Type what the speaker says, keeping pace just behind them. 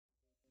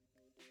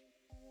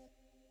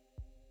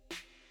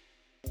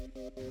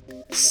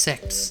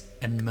Sex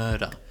and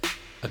Murder,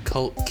 a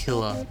Cult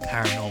Killer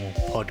Paranormal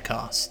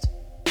Podcast.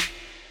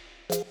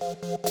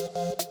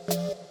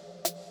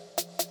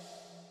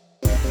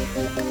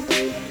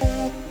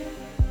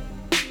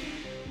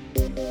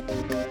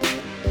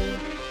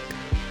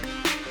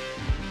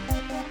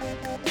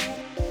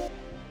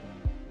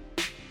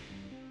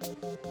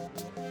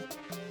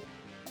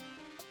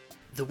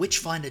 The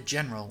Witchfinder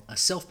General, a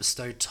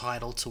self-bestowed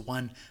title to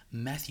one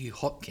Matthew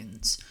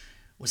Hopkins,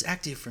 was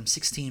active from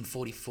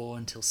 1644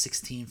 until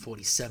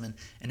 1647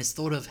 and is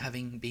thought of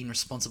having been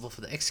responsible for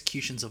the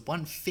executions of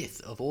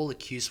 1/5 of all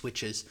accused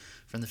witches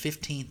from the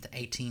 15th to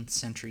 18th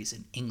centuries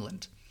in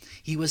England.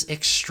 He was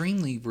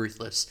extremely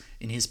ruthless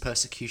in his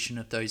persecution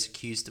of those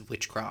accused of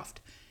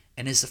witchcraft,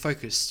 and is the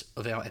focus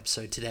of our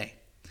episode today.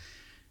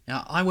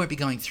 Now, I won't be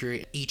going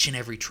through each and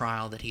every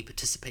trial that he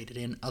participated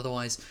in,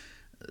 otherwise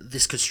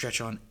this could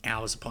stretch on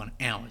hours upon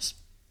hours.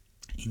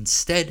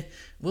 Instead,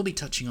 we'll be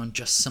touching on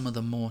just some of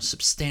the more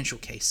substantial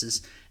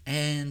cases,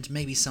 and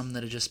maybe some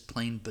that are just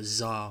plain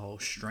bizarre or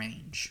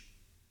strange.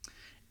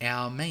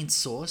 Our main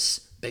source,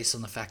 based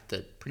on the fact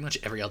that pretty much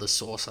every other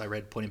source I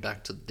read pointing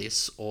back to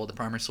this or the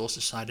primary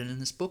sources cited in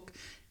this book,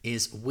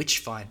 is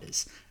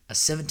Witchfinders, a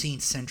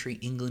 17th century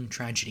England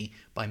tragedy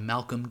by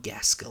Malcolm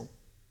Gaskill.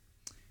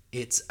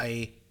 It's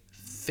a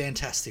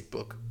fantastic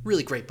book,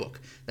 really great book,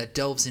 that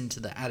delves into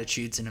the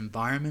attitudes and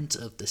environment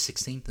of the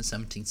 16th and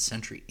 17th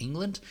century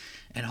England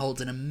and holds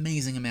an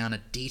amazing amount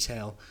of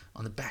detail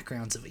on the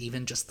backgrounds of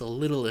even just the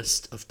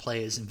littlest of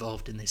players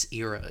involved in this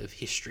era of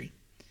history.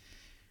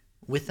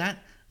 With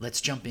that,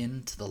 let's jump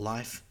into the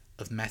life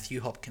of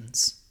Matthew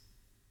Hopkins.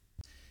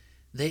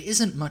 There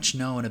isn't much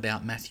known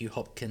about Matthew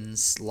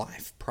Hopkins'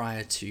 life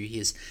prior to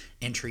his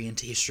entry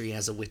into history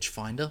as a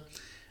witchfinder.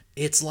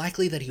 It's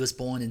likely that he was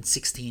born in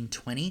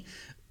 1620,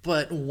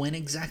 but when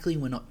exactly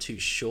we're not too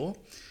sure.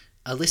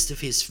 A list of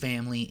his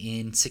family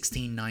in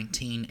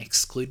 1619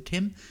 excluded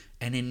him,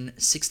 and in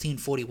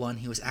 1641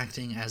 he was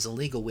acting as a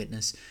legal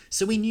witness,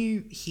 so we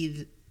knew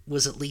he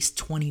was at least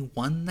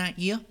 21 that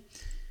year.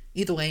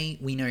 Either way,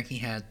 we know he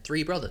had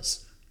 3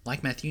 brothers,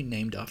 like Matthew,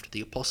 named after the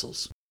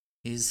apostles.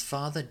 His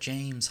father,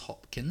 James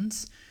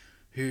Hopkins,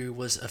 who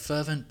was a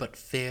fervent but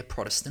fair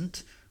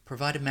Protestant,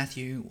 provided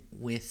Matthew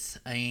with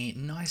a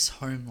nice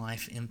home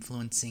life,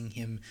 influencing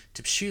him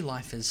to pursue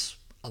life as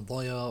a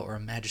lawyer or a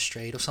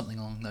magistrate or something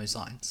along those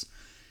lines.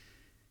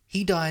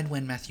 He died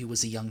when Matthew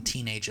was a young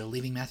teenager,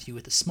 leaving Matthew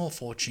with a small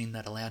fortune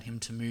that allowed him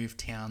to move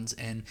towns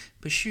and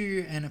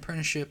pursue an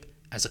apprenticeship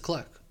as a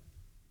clerk.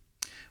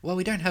 While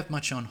we don't have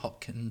much on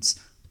Hopkins'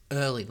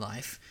 early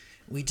life,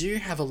 we do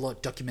have a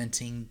lot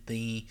documenting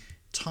the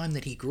time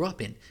that he grew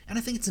up in, and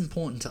I think it's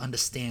important to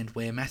understand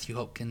where Matthew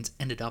Hopkins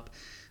ended up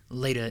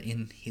later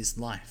in his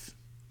life.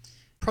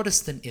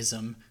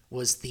 Protestantism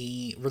was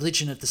the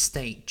religion of the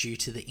state due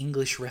to the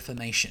English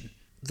Reformation,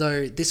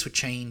 though this would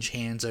change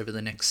hands over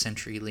the next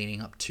century leading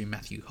up to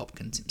Matthew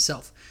Hopkins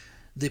himself.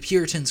 The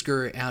Puritans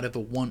grew out of a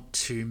want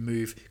to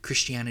move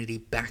Christianity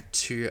back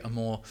to a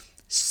more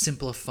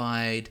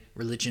simplified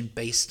religion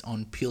based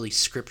on purely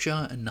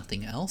scripture and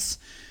nothing else.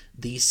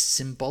 These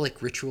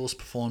symbolic rituals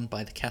performed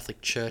by the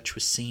Catholic Church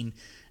were seen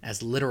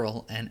as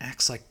literal, and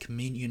acts like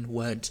communion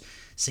weren't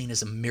seen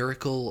as a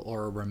miracle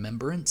or a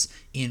remembrance.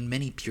 In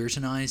many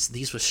Puritan eyes,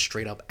 these were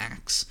straight up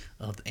acts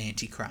of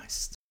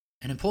Antichrist.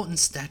 An important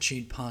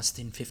statute passed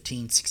in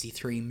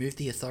 1563 moved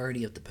the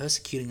authority of the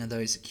persecuting of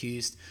those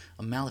accused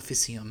of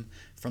maleficium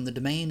from the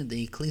domain of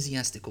the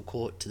ecclesiastical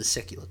court to the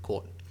secular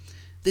court.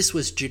 This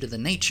was due to the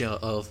nature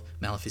of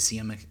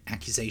maleficium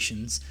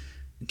accusations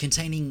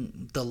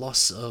containing the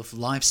loss of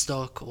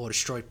livestock or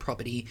destroyed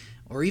property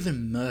or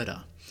even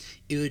murder.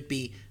 It would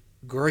be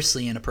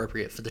grossly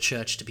inappropriate for the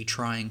church to be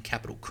trying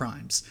capital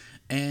crimes,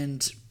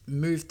 and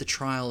moved the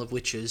trial of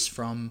witches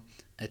from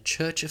a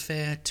church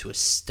affair to a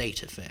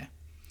state affair.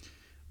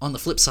 On the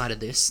flip side of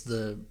this,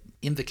 the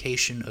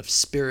invocation of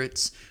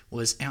spirits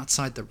was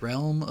outside the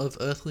realm of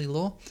earthly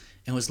law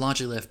and was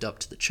largely left up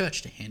to the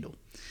church to handle.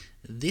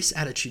 This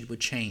attitude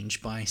would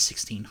change by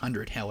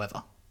 1600,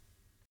 however.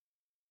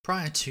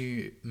 Prior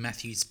to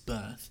Matthew's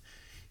birth,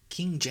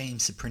 King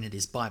James had printed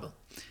his Bible.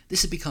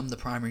 This had become the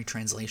primary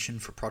translation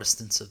for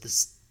Protestants of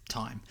this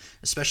time,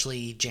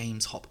 especially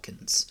James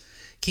Hopkins.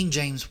 King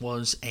James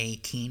was a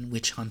keen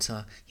witch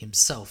hunter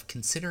himself,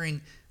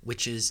 considering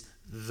witches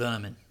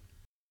vermin.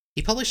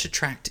 He published a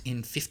tract in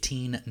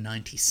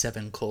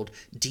 1597 called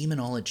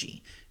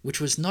Demonology, which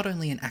was not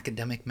only an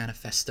academic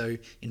manifesto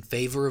in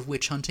favour of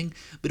witch hunting,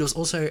 but it was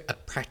also a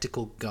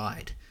practical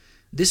guide.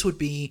 This would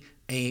be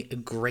a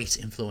great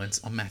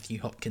influence on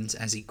Matthew Hopkins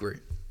as he grew.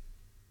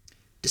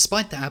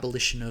 Despite the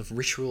abolition of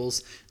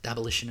rituals, the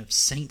abolition of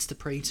saints to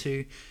pray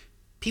to,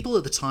 people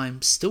at the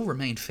time still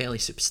remained fairly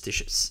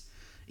superstitious.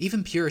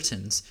 Even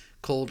Puritans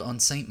called on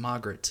St.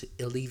 Margaret to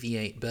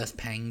alleviate birth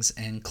pangs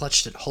and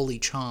clutched at holy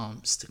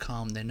charms to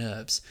calm their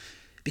nerves.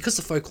 Because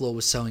the folklore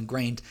was so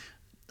ingrained,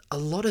 a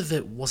lot of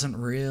it wasn't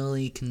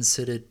really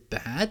considered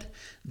bad.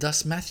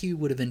 Thus, Matthew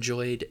would have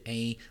enjoyed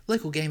a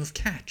local game of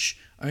catch,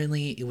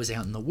 only it was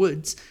out in the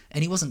woods,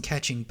 and he wasn't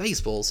catching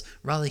baseballs,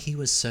 rather he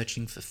was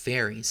searching for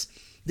fairies.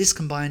 This,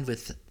 combined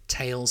with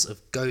tales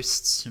of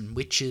ghosts and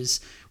witches,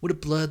 would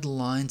have blurred the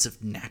lines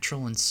of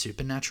natural and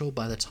supernatural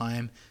by the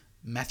time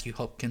Matthew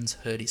Hopkins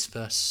heard his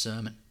first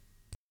sermon.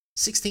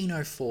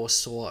 1604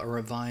 saw a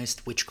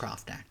revised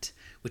Witchcraft Act,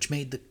 which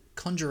made the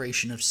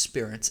conjuration of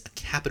spirits a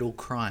capital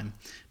crime,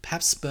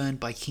 perhaps spurred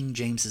by King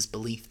James's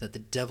belief that the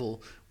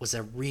devil was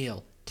a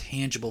real,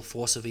 tangible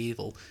force of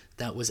evil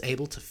that was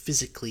able to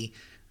physically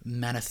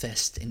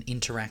manifest and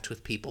interact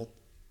with people.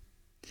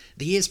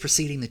 The years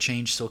preceding the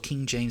change saw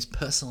King James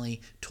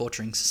personally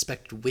torturing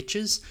suspected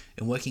witches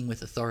and working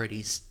with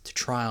authorities to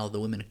trial the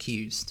women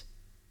accused.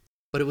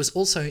 But it was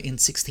also in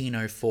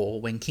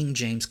 1604 when King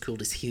James cooled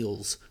his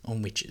heels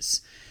on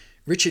witches.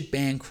 Richard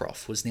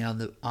Bancroft was now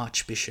the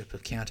Archbishop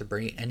of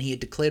Canterbury, and he had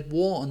declared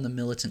war on the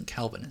militant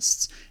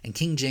Calvinists, and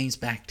King James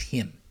backed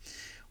him.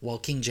 While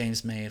King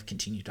James may have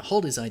continued to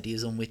hold his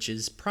ideas on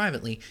witches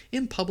privately,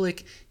 in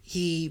public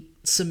he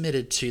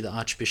submitted to the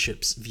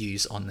Archbishop's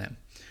views on them.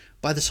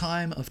 By the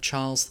time of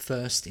Charles I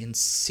in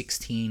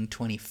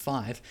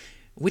 1625,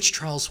 witch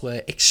trials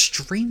were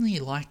extremely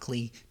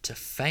likely to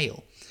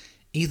fail.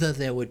 Either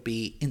there would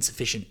be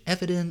insufficient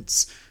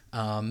evidence,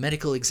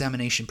 medical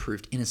examination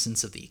proved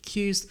innocence of the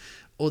accused,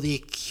 or the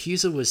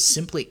accuser was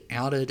simply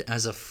outed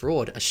as a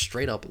fraud, a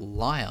straight-up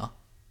liar.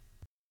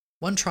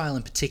 One trial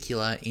in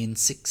particular, in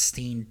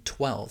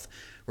 1612,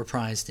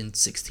 reprised in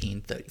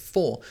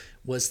 1634,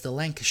 was the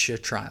Lancashire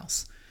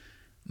trials.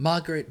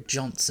 Margaret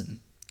Johnson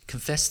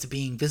confessed to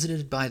being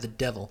visited by the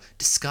devil,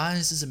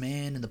 disguised as a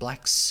man in the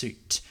black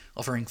suit,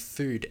 offering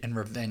food and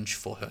revenge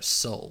for her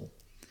soul.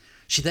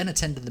 She then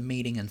attended the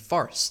meeting in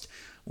Forest,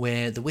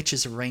 where the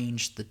witches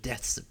arranged the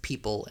deaths of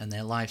people and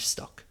their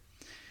livestock.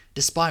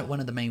 Despite one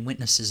of the main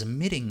witnesses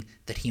admitting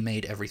that he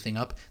made everything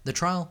up, the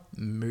trial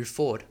moved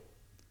forward.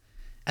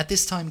 At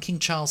this time, King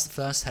Charles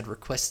I had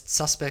requested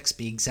suspects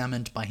be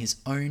examined by his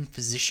own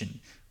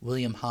physician,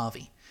 William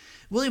Harvey.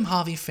 William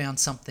Harvey found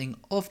something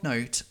of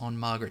note on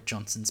Margaret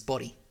Johnson's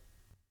body.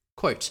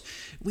 Quote,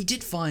 "We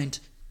did find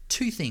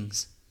two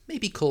things,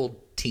 maybe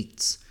called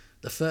teats.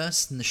 The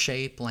first in the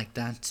shape like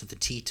that of the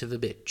teat of a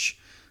bitch.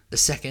 The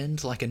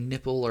second like a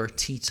nipple or a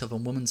teat of a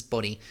woman's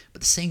body,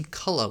 but the same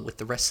colour with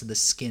the rest of the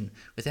skin,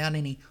 without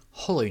any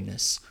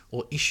hollowness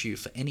or issue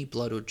for any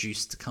blood or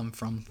juice to come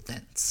from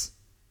thence."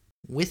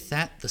 With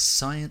that, the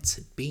science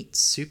had beat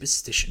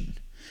superstition.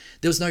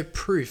 There was no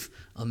proof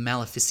of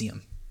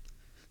maleficium.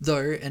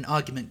 Though an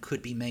argument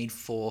could be made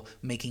for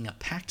making a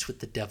pact with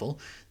the devil,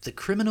 the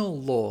criminal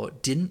law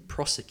didn't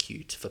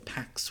prosecute for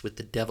pacts with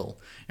the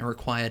devil and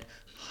required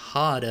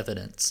hard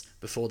evidence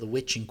before the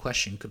witch in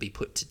question could be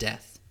put to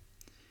death.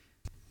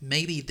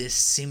 Maybe this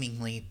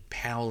seemingly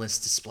powerless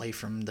display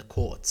from the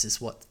courts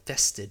is what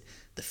festered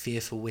the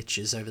fear for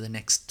witches over the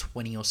next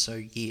 20 or so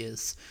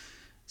years.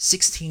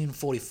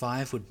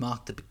 1645 would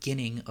mark the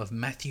beginning of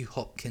Matthew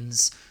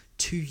Hopkins'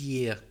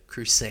 2-year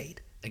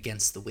crusade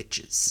against the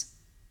witches.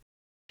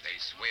 They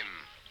swim.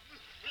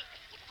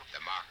 The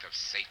mark of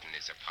Satan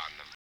is upon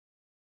them.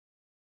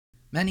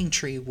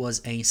 Manningtree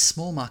was a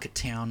small market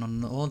town on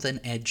the northern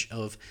edge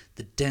of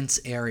the dense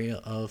area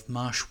of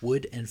marsh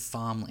wood and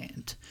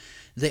farmland.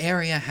 The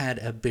area had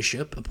a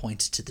bishop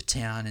appointed to the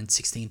town in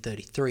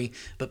 1633,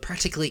 but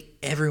practically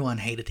everyone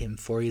hated him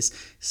for his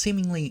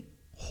seemingly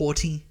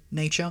haughty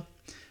nature.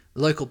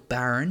 The local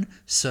baron,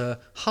 Sir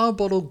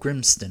Harbottle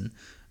Grimston,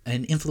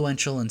 an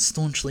influential and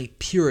staunchly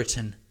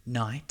Puritan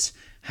knight,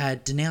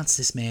 had denounced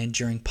this man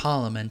during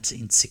Parliament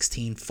in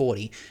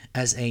 1640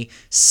 as a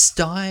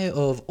sty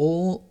of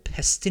all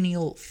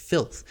pestilential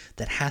filth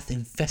that hath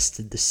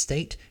infested the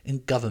state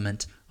and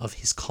government of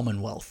his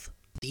commonwealth.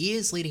 The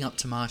years leading up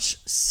to March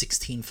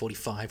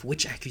 1645,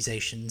 witch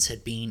accusations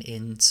had been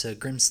in Sir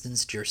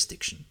Grimston's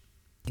jurisdiction.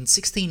 In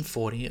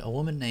 1640, a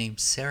woman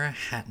named Sarah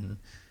Hatton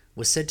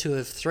was said to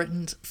have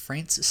threatened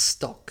Francis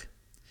Stock.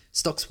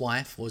 Stock's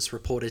wife was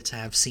reported to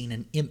have seen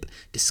an imp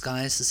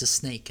disguised as a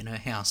snake in her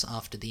house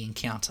after the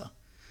encounter.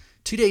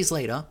 2 days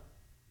later,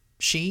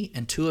 she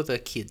and 2 of her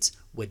kids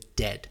were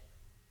dead.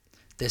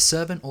 Their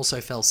servant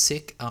also fell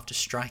sick after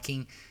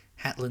striking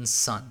Hatlin's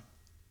son.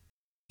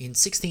 In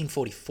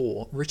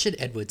 1644, Richard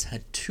Edwards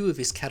had 2 of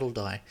his cattle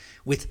die,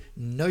 with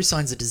no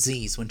signs of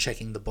disease when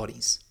checking the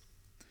bodies.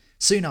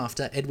 Soon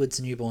after, Edward's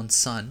newborn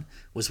son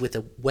was with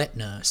a wet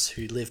nurse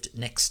who lived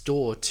next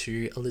door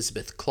to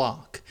Elizabeth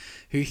Clark,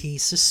 who he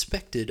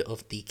suspected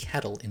of the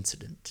cattle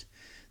incident.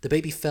 The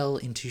baby fell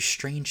into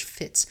strange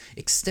fits,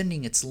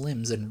 extending its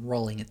limbs and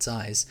rolling its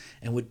eyes,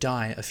 and would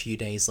die a few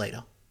days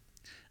later.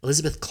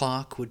 Elizabeth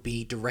Clark would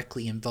be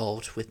directly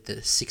involved with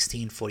the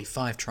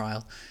 1645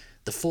 trial,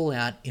 the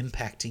fallout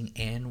impacting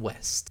Anne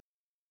West.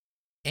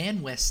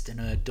 Anne West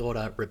and her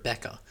daughter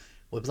Rebecca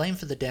were blamed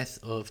for the death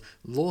of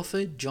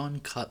Lawford John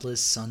Cutler's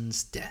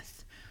son's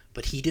death,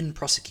 but he didn't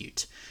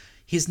prosecute.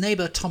 His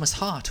neighbour Thomas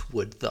Hart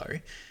would, though,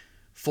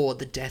 for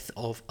the death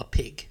of a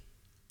pig.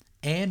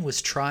 Anne was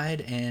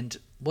tried and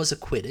was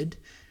acquitted.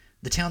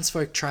 The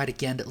townsfolk tried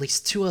again at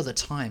least 2 other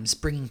times,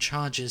 bringing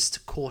charges to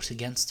court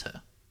against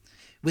her.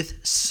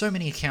 With so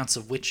many accounts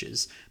of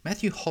witches,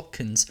 Matthew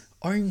Hopkins'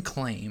 own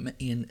claim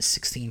in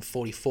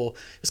 1644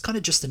 was kind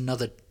of just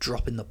another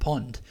drop in the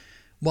pond.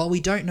 While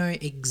we don't know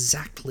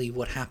exactly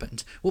what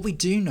happened, what we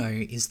do know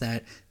is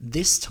that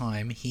this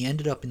time he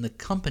ended up in the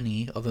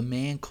company of a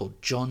man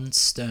called John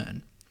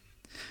Stern.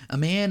 A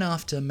man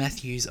after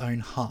Matthew's own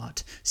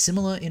heart,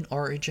 similar in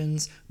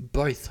origins,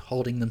 both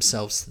holding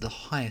themselves to the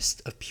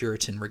highest of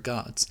Puritan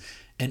regards,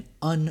 an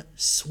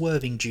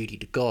unswerving duty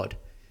to God.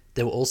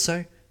 They were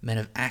also men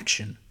of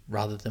action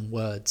rather than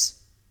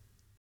words.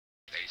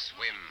 They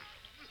swim.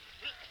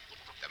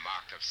 The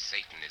mark of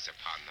Satan is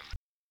upon them.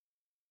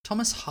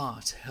 Thomas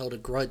Hart held a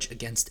grudge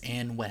against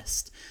Anne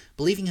West,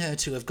 believing her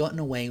to have gotten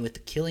away with the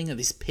killing of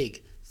his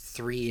pig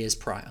 3 years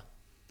prior.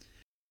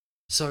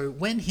 So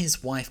when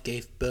his wife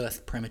gave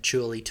birth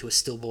prematurely to a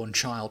stillborn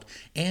child,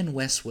 Anne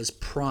West was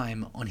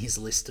prime on his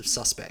list of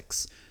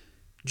suspects.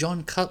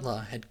 John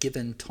Cutler had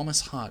given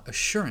Thomas Hart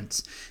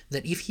assurance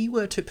that if he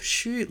were to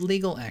pursue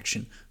legal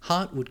action,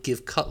 Hart would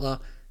give Cutler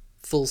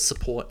full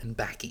support and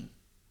backing.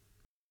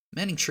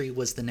 Manningtree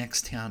was the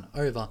next town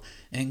over,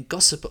 and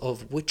gossip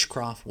of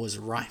witchcraft was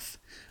rife.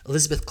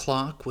 Elizabeth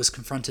Clark was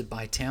confronted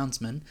by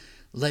townsmen,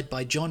 led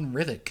by John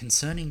Rivett,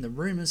 concerning the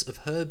rumours of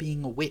her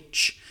being a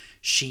witch.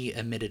 She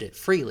admitted it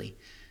freely.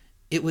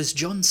 It was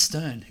John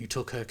Stern who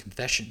took her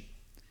confession.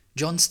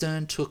 John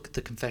Stern took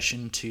the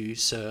confession to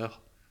Sir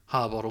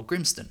Harbottle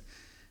Grimston.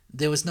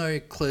 There was no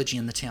clergy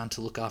in the town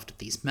to look after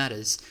these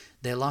matters,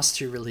 their last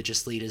 2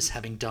 religious leaders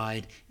having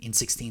died in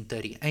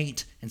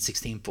 1638 and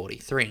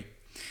 1643.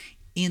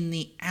 In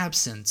the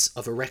absence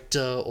of a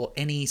rector or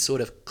any sort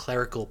of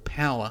clerical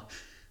power,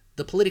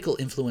 the political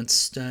influence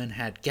Stern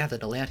had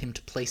gathered allowed him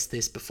to place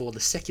this before the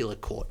secular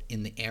court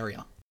in the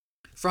area.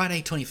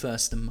 Friday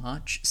 21st of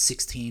March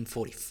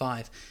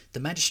 1645, the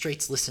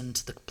magistrates listened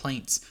to the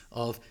complaints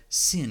of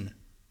sin,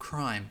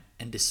 crime,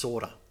 and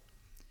disorder.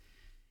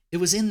 It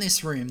was in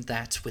this room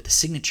that, with a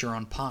signature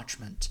on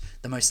parchment,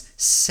 the most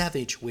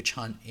savage witch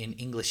hunt in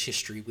English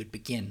history would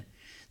begin.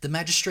 The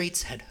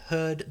magistrates had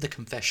heard the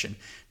confession.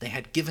 They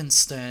had given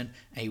Stern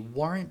a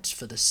warrant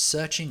for the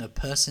searching of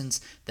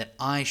persons that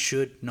I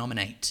should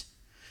nominate.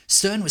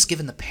 Stern was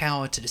given the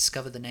power to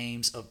discover the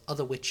names of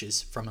other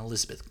witches from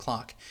Elizabeth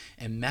Clark,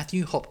 and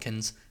Matthew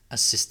Hopkins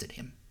assisted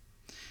him.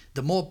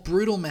 The more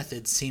brutal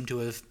methods seem to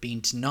have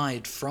been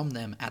denied from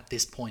them at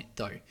this point,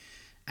 though,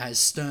 as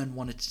Stern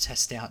wanted to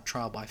test out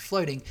trial by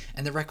floating,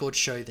 and the records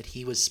show that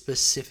he was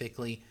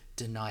specifically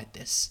denied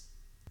this.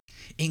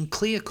 In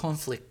clear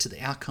conflict to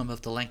the outcome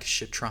of the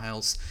Lancashire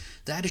trials,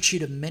 the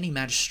attitude of many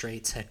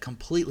magistrates had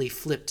completely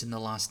flipped in the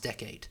last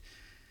decade,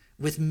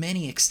 with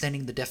many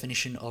extending the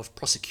definition of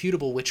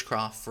prosecutable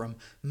witchcraft from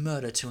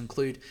murder to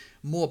include,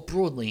 more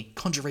broadly,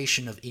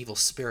 conjuration of evil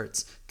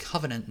spirits,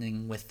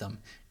 covenanting with them,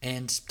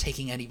 and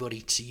taking anybody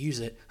to use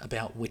it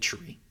about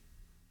witchery.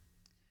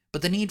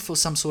 But the need for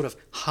some sort of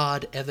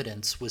hard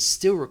evidence was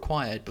still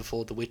required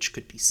before the witch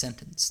could be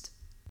sentenced.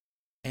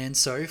 And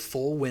so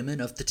 4 women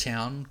of the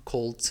town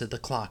called to the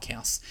Clark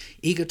house,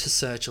 eager to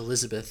search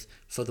Elizabeth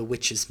for the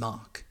witch's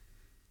mark.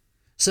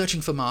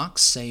 Searching for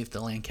marks, save the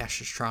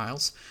Lancashire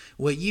trials,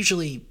 were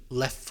usually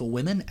left for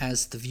women,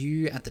 as the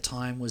view at the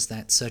time was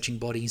that searching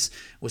bodies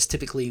was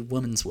typically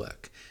women's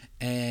work.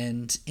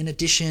 And in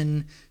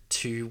addition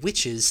to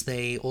witches,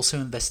 they also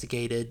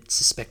investigated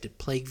suspected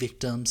plague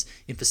victims,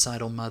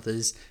 infanticidal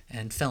mothers,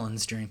 and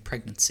felons during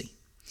pregnancy.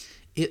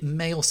 It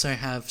may also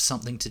have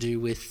something to do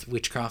with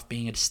witchcraft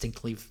being a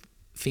distinctly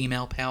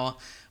female power,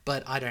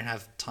 but I don't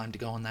have time to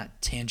go on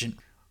that tangent.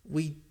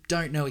 We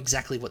don't know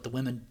exactly what the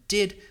women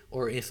did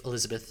or if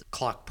Elizabeth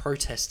Clark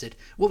protested.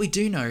 What we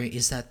do know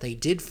is that they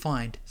did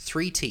find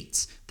 3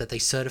 teats that they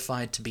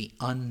certified to be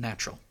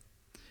unnatural.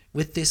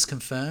 With this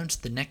confirmed,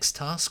 the next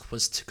task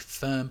was to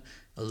confirm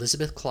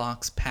Elizabeth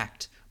Clark's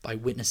pact by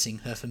witnessing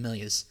her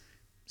familiars.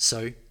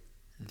 So,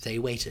 they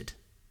waited.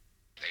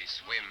 They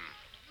swim.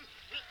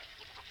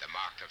 The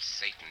mark of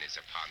Satan is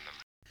upon them.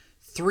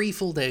 3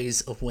 full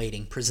days of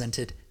waiting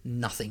presented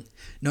nothing.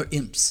 No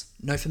imps,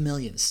 no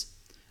familiars.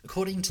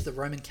 According to the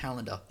Roman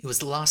calendar, it was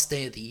the last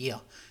day of the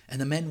year,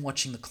 and the men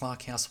watching the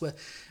Clark house were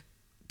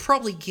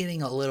probably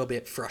getting a little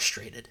bit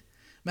frustrated.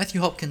 Matthew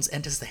Hopkins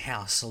enters the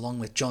house along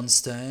with John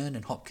Stern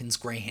and Hopkins'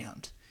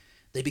 greyhound.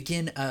 They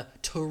begin a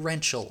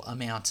torrential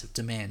amount of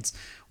demands,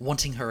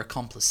 wanting her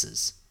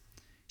accomplices.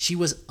 She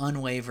was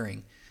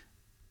unwavering,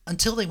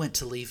 until they went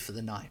to leave for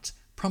the night,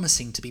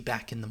 promising to be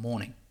back in the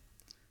morning.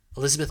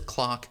 Elizabeth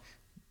Clark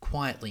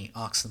quietly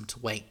asked them to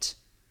wait.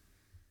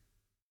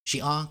 She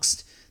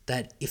asked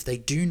that if they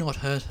do not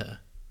hurt her,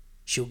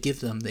 she'll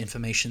give them the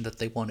information that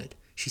they wanted.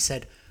 She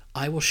said,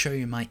 "I will show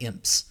you my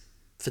imps,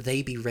 for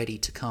they be ready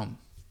to come."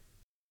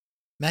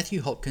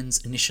 Matthew Hopkins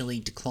initially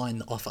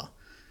declined the offer,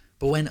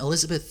 but when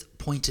Elizabeth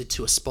pointed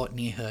to a spot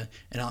near her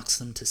and asked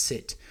them to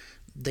sit,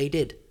 they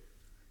did.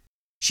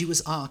 She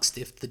was asked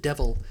if the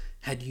devil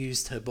had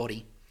used her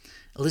body.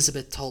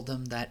 Elizabeth told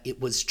them that it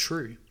was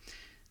true,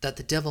 that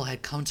the devil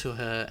had come to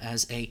her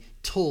as a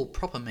tall,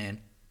 proper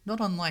man, not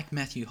unlike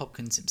Matthew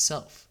Hopkins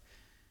himself.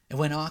 And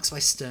when asked by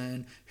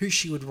Stern who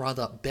she would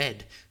rather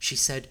bed, she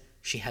said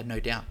she had no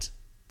doubt,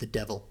 the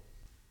devil.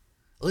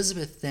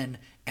 Elizabeth then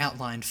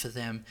outlined for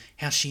them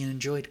how she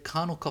enjoyed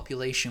carnal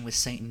copulation with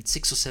Satan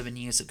 6 or 7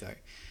 years ago,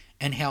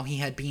 and how he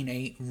had been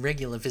a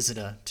regular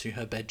visitor to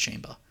her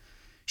bedchamber.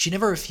 She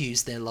never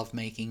refused their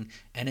lovemaking,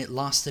 and it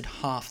lasted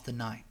half the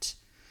night.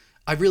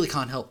 I really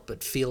can't help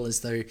but feel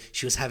as though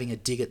she was having a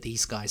dig at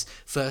these guys,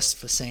 first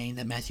for saying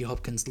that Matthew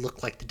Hopkins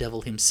looked like the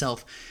devil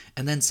himself,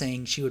 and then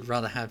saying she would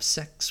rather have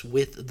sex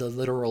with the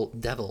literal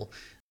devil,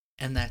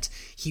 and that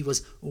he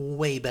was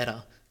way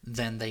better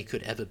than they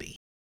could ever be.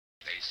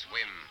 They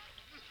swim.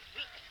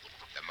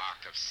 The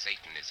mark of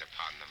Satan is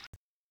upon them.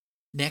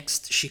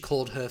 Next, she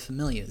called her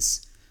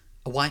familiars,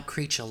 a white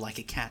creature like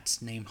a cat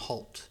named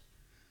Holt.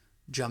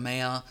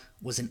 Jamea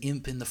was an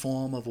imp in the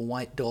form of a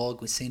white dog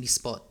with sandy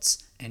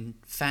spots and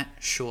fat,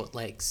 short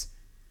legs.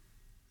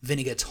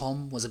 Vinegar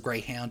Tom was a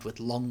greyhound with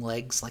long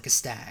legs like a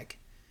stag.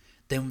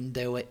 Then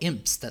there were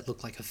imps that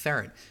looked like a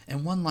ferret,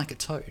 and one like a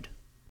toad.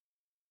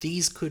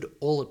 These could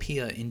all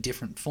appear in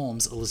different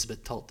forms,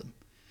 Elizabeth told them.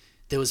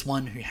 There was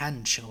one who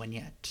hadn't shown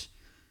yet,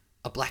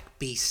 a black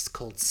beast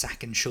called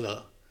Sack and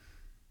Sugar.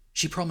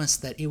 She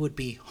promised that it would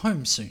be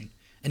home soon,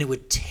 and it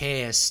would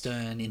tear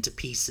Stern into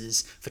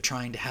pieces for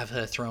trying to have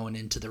her thrown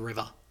into the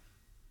river.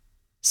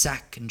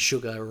 Sack and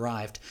Sugar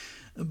arrived,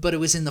 but it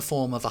was in the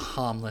form of a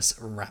harmless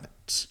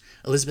rabbit.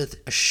 Elizabeth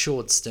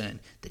assured Stern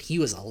that he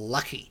was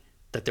lucky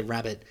that the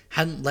rabbit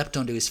hadn't leapt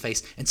onto his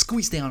face and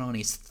squeezed down on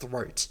his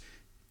throat,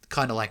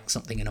 kind of like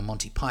something in a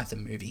Monty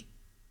Python movie.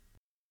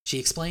 She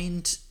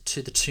explained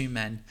to the two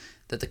men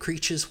that the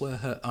creatures were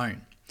her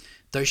own.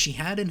 Though she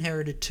had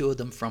inherited 2 of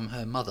them from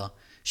her mother,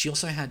 she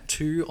also had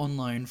 2 on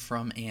loan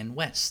from Anne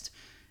West.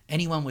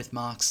 Anyone with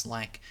marks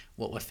like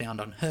what were found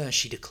on her,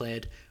 she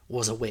declared,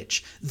 was a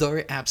witch,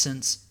 though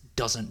absence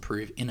doesn't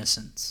prove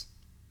innocence.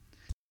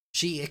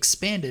 She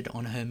expanded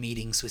on her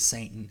meetings with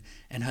Satan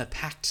and her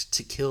pact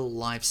to kill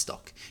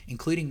livestock,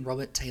 including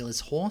Robert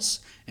Taylor's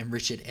horse and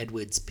Richard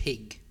Edwards'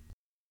 pig.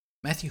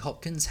 Matthew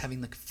Hopkins,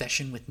 having the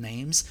confession with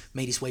names,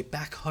 made his way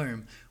back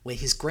home, where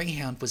his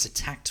greyhound was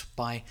attacked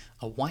by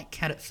a white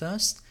cat at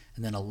first,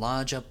 and then a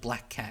larger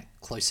black cat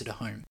closer to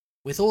home.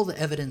 With all the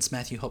evidence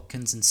Matthew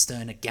Hopkins and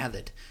Stern had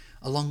gathered,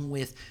 along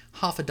with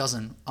half a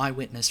dozen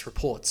eyewitness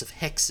reports of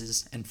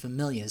hexes and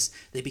familiars,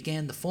 they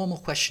began the formal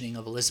questioning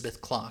of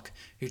Elizabeth Clark,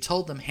 who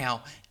told them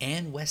how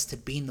Anne West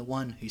had been the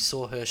one who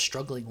saw her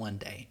struggling one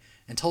day,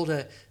 and told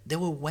her there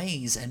were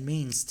ways and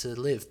means to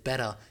live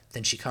better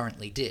than she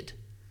currently did.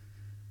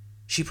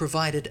 She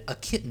provided a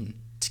kitten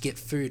to get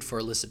food for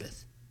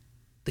Elizabeth.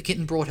 The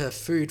kitten brought her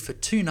food for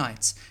 2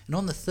 nights, and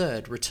on the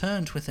 3rd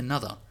returned with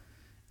another,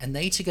 and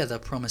they together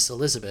promised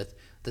Elizabeth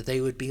that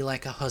they would be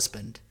like a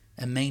husband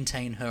and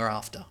maintain her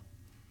after.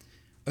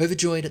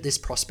 Overjoyed at this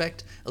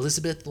prospect,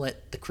 Elizabeth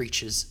let the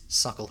creatures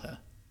suckle her.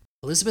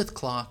 Elizabeth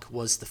Clark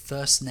was the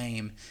first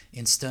name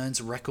in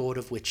Stern's record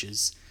of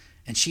witches,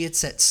 and she had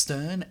set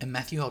Stern and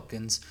Matthew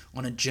Hopkins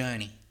on a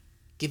journey,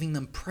 giving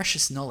them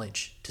precious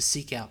knowledge to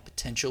seek out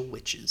potential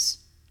witches.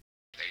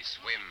 They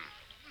swim.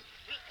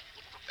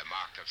 The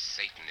mark of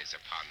Satan is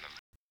upon them.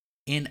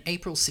 In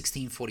April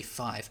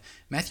 1645,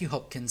 Matthew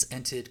Hopkins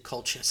entered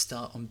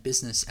Colchester on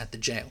business at the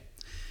jail.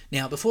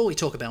 Now, before we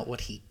talk about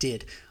what he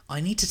did,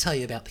 I need to tell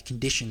you about the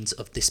conditions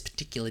of this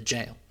particular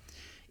jail.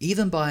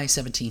 Even by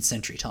 17th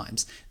century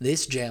times,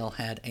 this jail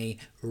had a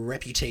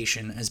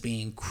reputation as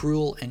being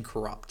cruel and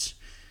corrupt.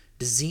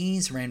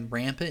 Disease ran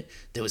rampant,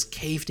 there was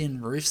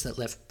caved-in roofs that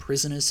left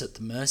prisoners at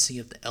the mercy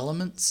of the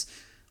elements.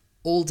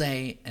 All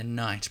day and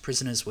night,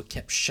 prisoners were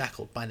kept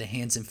shackled by their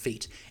hands and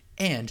feet,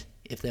 and,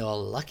 if they were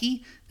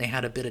lucky, they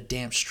had a bit of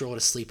damp straw to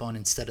sleep on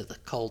instead of the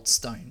cold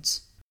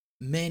stones.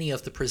 Many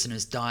of the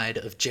prisoners died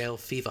of jail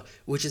fever,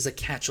 which is a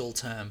catch-all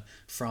term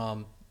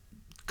from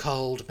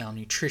cold,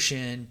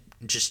 malnutrition,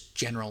 and just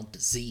general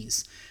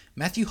disease.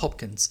 Matthew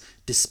Hopkins,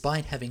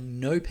 despite having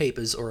no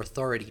papers or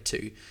authority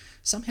to,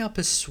 somehow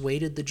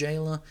persuaded the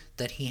jailer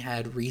that he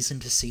had reason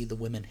to see the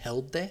women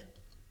held there.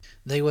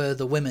 They were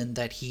the women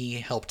that he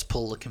helped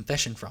pull the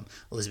confession from: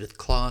 Elizabeth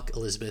Clark,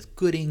 Elizabeth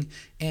Gooding,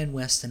 Anne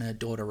West and her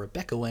daughter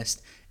Rebecca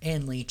West,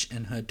 Anne Leach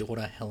and her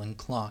daughter Helen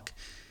Clark.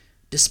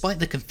 Despite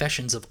the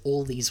confessions of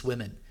all these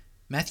women,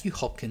 Matthew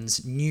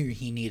Hopkins knew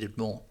he needed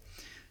more.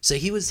 So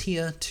he was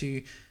here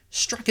to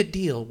strike a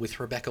deal with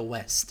Rebecca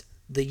West,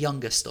 the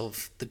youngest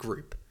of the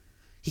group.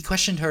 He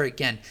questioned her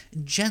again,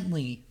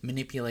 gently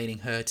manipulating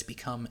her to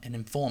become an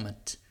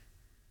informant.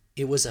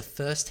 It was a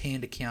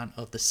first-hand account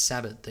of the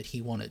Sabbath that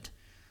he wanted.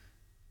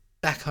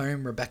 Back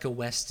home, Rebecca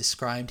West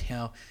described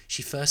how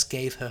she first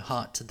gave her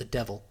heart to the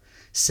devil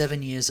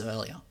 7 years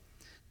earlier.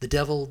 The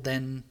devil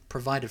then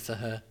provided for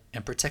her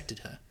and protected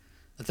her.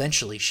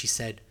 Eventually, she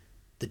said,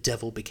 the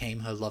devil became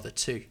her lover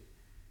too.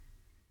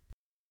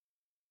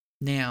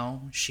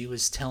 Now, she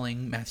was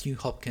telling Matthew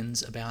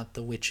Hopkins about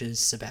the witch's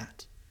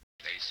Sabbat.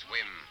 They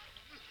swim.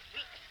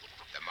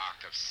 The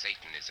mark of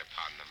Satan is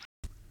upon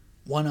them.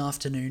 One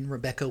afternoon,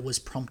 Rebecca was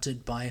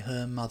prompted by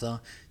her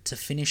mother to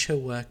finish her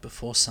work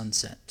before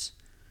sunset.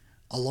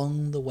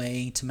 Along the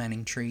way to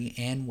Manningtree,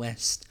 Anne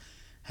West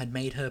had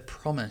made her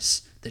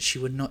promise that she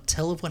would not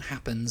tell of what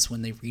happens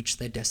when they reach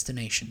their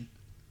destination.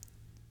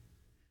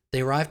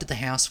 They arrived at the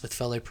house with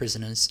fellow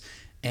prisoners,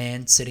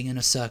 and, sitting in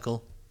a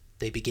circle,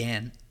 they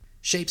began.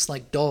 Shapes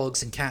like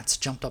dogs and cats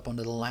jumped up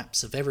onto the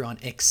laps of everyone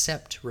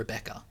except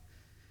Rebecca.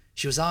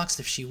 She was asked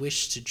if she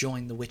wished to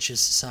join the Witches'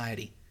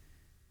 Society.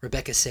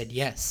 Rebecca said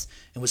yes,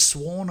 and was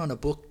sworn on a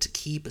book to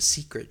keep a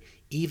secret,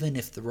 even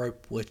if the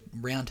rope were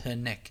round her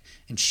neck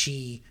and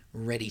she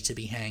ready to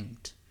be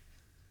hanged.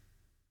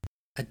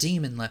 A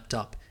demon leapt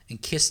up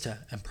and kissed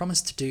her and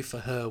promised to do for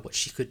her what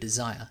she could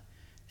desire,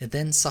 and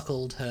then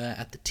suckled her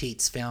at the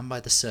teats found by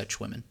the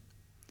searchwomen.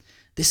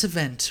 This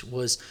event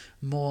was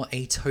more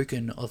a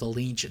token of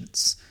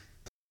allegiance.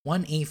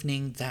 One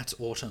evening that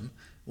autumn,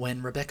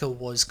 when Rebecca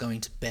was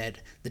going to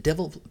bed, the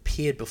devil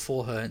appeared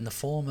before her in the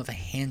form of a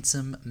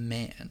handsome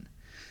man.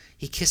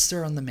 He kissed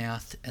her on the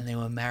mouth, and they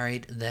were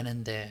married then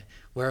and there,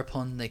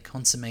 whereupon they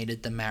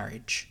consummated the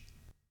marriage.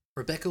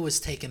 Rebecca was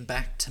taken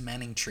back to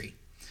Manningtree.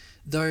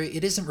 Though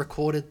it isn't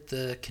recorded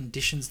the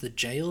conditions the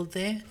jail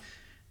there,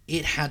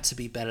 it had to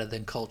be better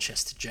than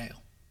Colchester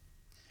Jail.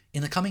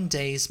 In the coming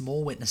days,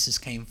 more witnesses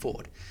came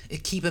forward.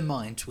 Keep in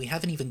mind, we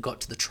haven't even got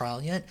to the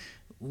trial yet.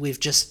 We've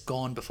just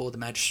gone before the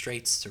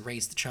magistrates to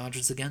raise the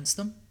charges against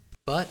them.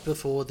 But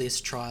before this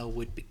trial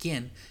would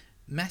begin,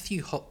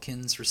 Matthew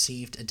Hopkins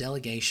received a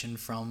delegation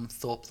from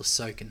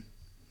Thorpe-le-Soken.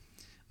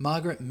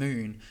 Margaret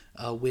Moon,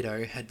 a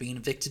widow, had been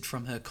evicted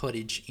from her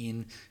cottage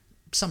in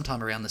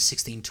sometime around the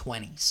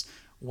 1620s,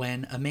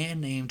 when a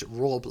man named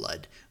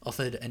Rawblood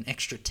offered an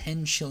extra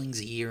 10 shillings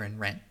a year in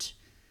rent.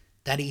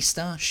 That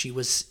Easter, she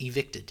was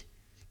evicted.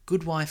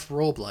 Goodwife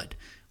Rawblood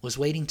was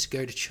waiting to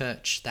go to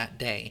church that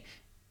day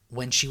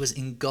when she was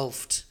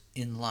engulfed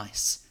in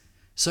lice,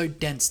 so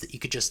dense that you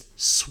could just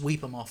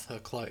sweep them off her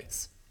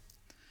clothes.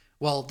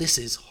 While this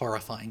is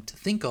horrifying to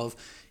think of,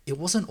 it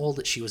wasn't all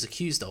that she was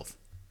accused of.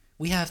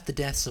 We have the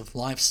deaths of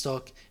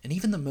livestock and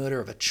even the murder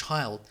of a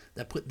child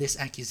that put this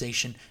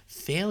accusation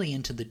fairly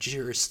into the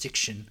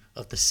jurisdiction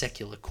of the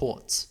secular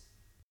courts.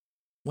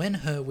 When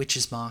her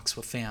witches' marks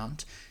were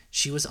found,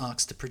 she was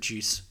asked to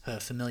produce her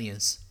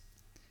familiars.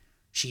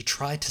 She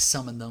tried to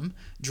summon them,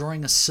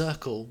 drawing a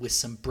circle with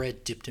some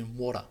bread dipped in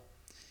water.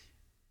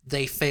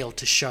 They failed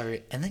to show,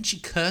 and then she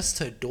cursed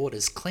her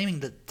daughters, claiming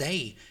that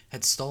they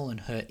had stolen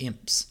her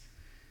imps.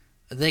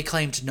 They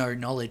claimed no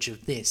knowledge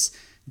of this,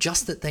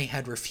 just that they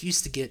had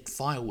refused to get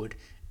firewood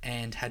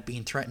and had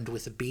been threatened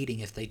with a beating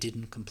if they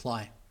didn't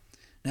comply.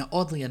 Now,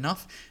 oddly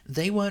enough,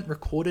 they weren't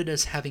recorded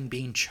as having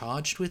been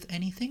charged with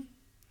anything,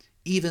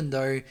 even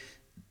though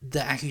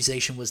the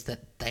accusation was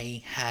that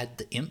they had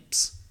the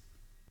imps.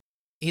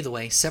 Either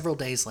way, several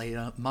days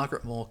later,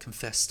 Margaret Moore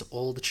confessed to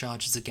all the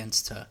charges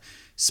against her,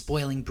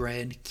 spoiling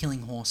bread,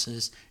 killing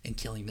horses, and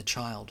killing the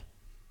child.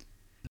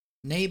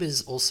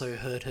 Neighbours also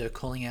heard her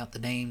calling out the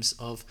names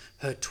of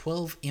her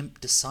 12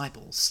 imp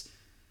disciples.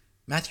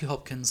 Matthew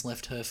Hopkins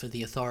left her for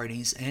the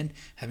authorities and,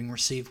 having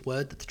received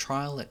word that the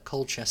trial at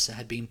Colchester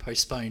had been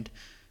postponed,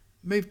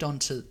 moved on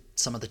to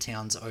some of the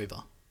towns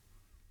over.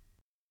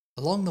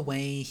 Along the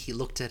way, he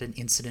looked at an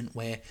incident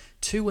where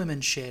 2 women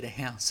shared a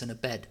house and a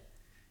bed,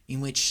 in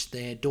which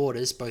their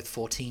daughters, both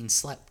 14,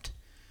 slept.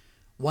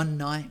 One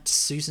night,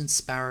 Susan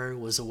Sparrow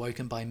was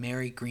awoken by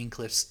Mary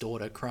Greencliff's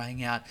daughter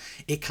crying out,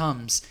 it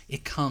comes,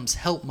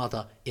 help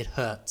mother, it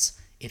hurts.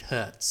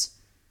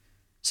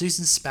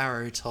 Susan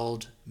Sparrow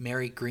told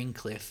Mary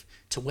Greencliff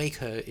to wake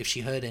her if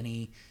she heard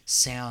any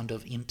sound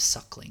of imp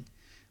suckling,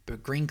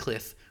 but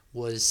Greencliff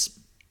was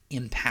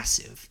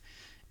impassive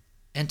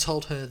and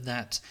told her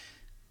that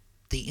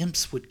the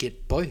imps would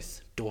get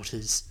both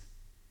daughters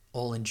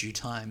all in due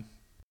time.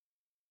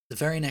 The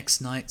very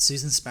next night,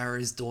 Susan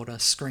Sparrow's daughter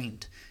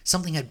screamed.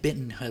 Something had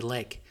bitten her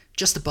leg.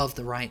 Just above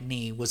the right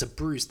knee was a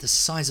bruise the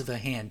size of her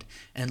hand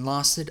and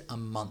lasted a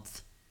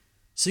month.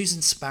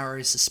 Susan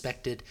Sparrow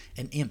suspected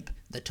an imp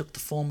that took the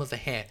form of a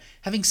hare,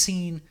 having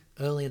seen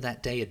earlier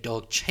that day a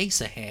dog chase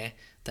a hare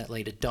that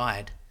later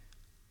died.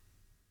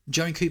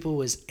 Joan Cooper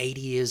was 80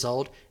 years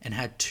old and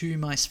had 2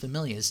 mice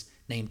familiars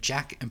named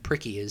Jack and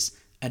Pricky Ears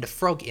and a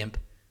frog imp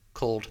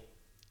called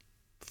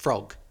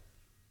Frog.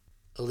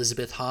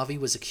 Elizabeth Harvey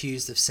was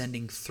accused of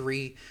sending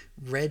 3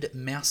 red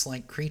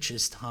mouse-like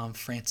creatures to harm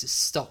Francis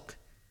Stock.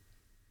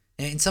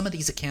 Now, in some of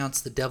these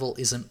accounts, the devil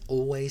isn't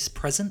always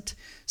present.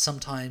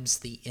 Sometimes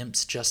the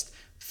imps just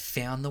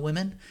found the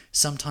women.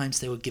 Sometimes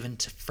they were given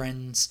to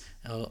friends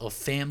or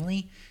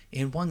family.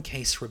 In one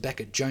case,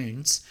 Rebecca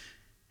Jones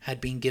had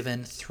been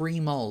given 3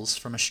 moles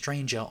from a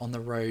stranger on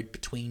the road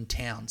between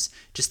towns,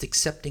 just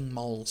accepting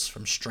moles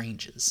from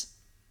strangers.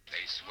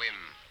 They swim.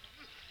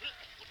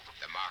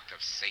 The mark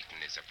of Satan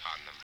is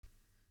upon them.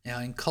 Now,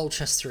 in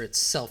Colchester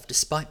itself,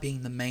 despite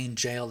being the main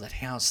jail that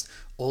housed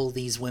all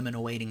these women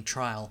awaiting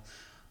trial,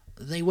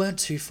 they weren't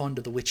too fond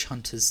of the witch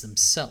hunters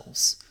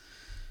themselves.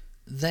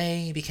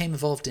 They became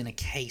involved in a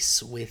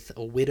case with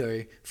a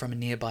widow from a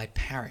nearby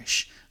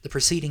parish. The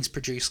proceedings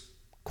produced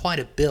quite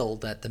a bill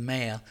that the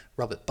mayor,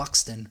 Robert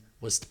Buxton,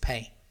 was to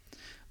pay.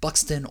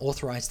 Buxton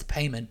authorized the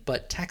payment,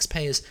 but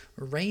taxpayers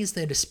raised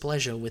their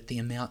displeasure with the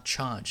amount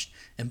charged,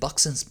 and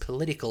Buxton's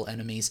political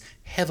enemies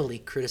heavily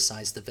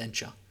criticized the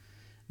venture.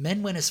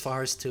 Men went as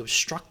far as to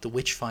obstruct the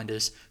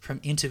witch-finders from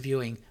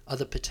interviewing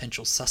other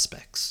potential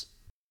suspects.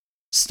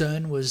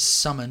 Stern was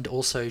summoned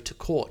also to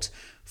court,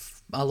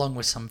 along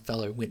with some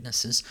fellow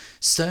witnesses.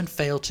 Stern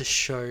failed to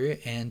show,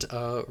 and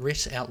a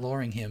writ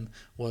outlawing him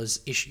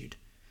was issued.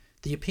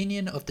 The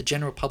opinion of the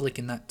general public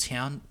in that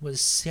town was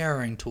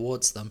souring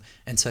towards them,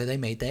 and so they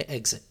made their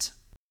exit.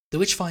 The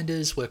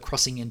witch-finders were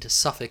crossing into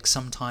Suffolk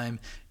sometime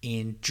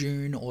in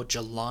June or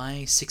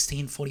July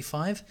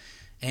 1645,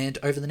 and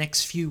over the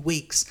next few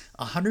weeks,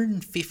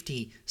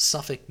 150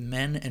 Suffolk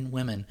men and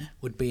women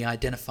would be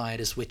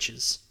identified as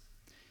witches.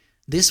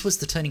 This was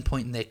the turning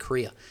point in their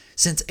career,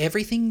 since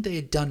everything they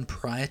had done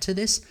prior to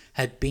this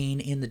had been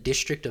in the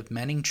district of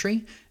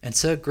Manningtree, and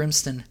Sir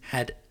Grimston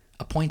had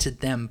appointed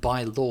them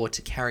by law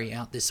to carry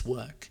out this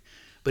work.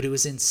 But it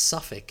was in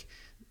Suffolk.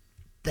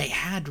 They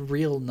had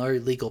no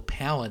legal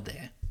power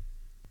there.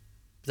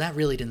 That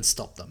really didn't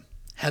stop them.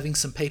 Having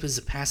some papers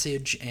of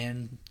passage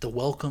and the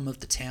welcome of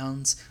the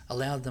towns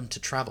allowed them to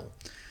travel.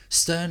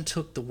 Stern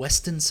took the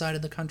western side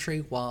of the country,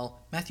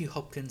 while Matthew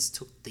Hopkins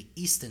took the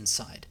eastern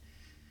side.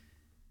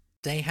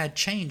 They had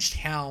changed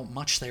how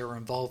much they were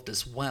involved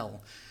as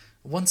well.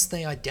 Once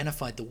they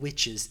identified the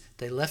witches,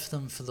 they left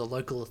them for the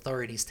local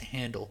authorities to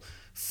handle,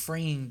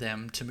 freeing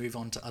them to move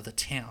on to other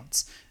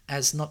towns,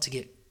 as not to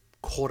get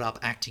caught up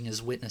acting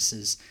as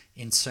witnesses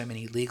in so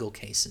many legal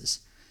cases.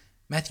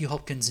 Matthew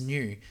Hopkins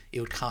knew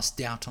it would cast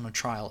doubt on a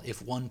trial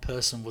if one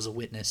person was a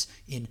witness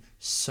in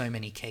so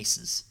many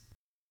cases.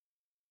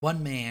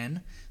 One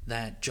man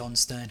that John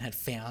Stern had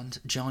found,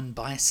 John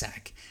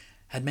Bysack,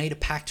 had made a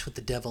pact with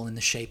the devil in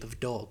the shape of a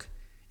dog.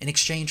 In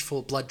exchange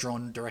for blood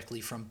drawn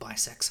directly from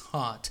Bysack's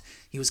heart,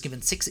 he was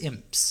given 6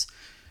 imps.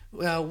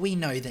 Well, we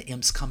know that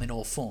imps come in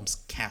all forms: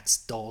 cats,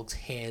 dogs,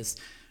 hares.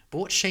 But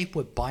what shape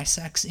were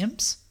Bysack's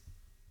imps?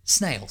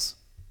 Snails.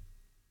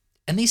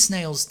 And these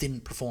snails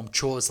didn't perform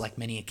chores like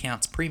many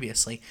accounts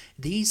previously.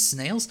 These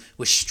snails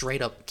were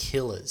straight up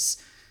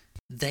killers.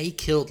 They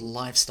killed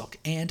livestock,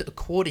 and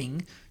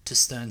according to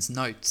Stern's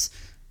notes,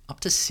 up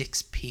to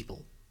 6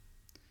 people.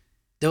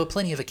 There were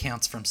plenty of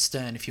accounts from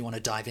Stern if you want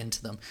to dive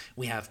into them.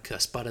 We have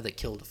cursed butter that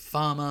killed a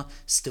farmer,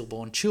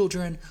 stillborn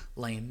children,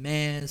 lame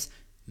mares,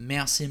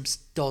 mouse imps,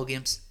 dog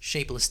imps,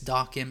 shapeless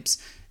dark imps.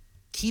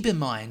 Keep in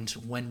mind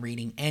when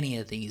reading any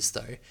of these,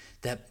 though,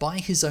 that by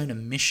his own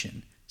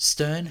admission,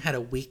 Stern had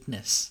a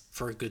weakness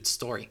for a good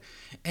story,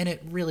 and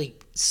it really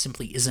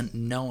simply isn't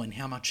known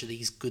how much of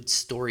these good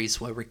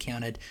stories were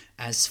recounted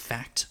as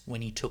fact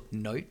when he took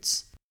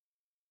notes.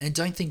 And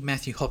don't think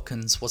Matthew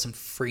Hopkins wasn't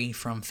free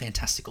from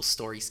fantastical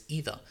stories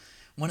either.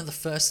 One of the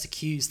first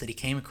accused that he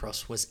came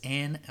across was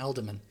Anne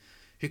Alderman,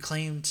 who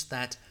claimed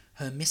that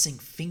her missing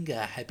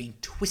finger had been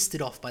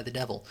twisted off by the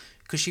devil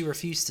because she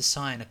refused to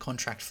sign a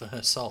contract for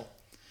her soul.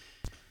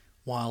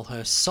 While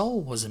her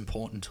soul was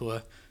important to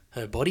her,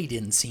 her body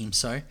didn't seem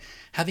so,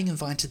 having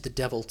invited the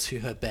devil to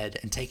her bed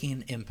and taking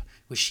an imp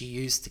which she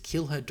used to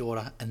kill her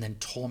daughter and then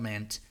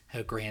torment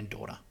her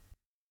granddaughter.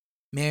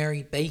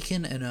 Mary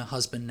Bacon and her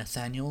husband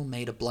Nathaniel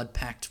made a blood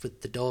pact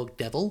with the dog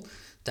devil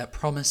that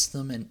promised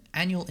them an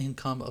annual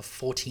income of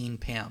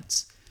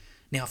 £14.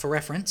 Now, for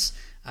reference,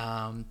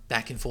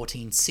 back in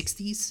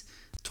 1460s,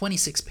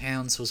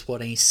 £26 was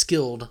what a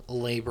skilled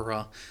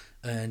labourer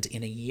earned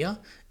in a year,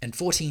 and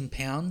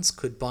 £14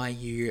 could buy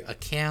you a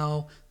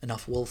cow,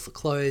 enough wool for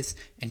clothes,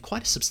 and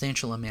quite a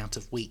substantial amount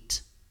of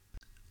wheat.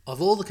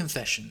 Of all the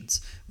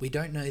confessions, we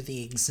don't know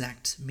the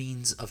exact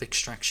means of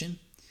extraction.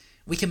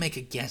 We can make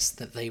a guess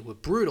that they were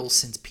brutal,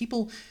 since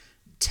people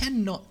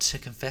tend not to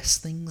confess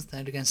things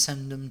that are going to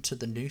send them to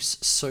the noose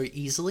so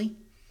easily.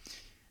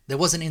 There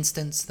was an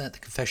instance that the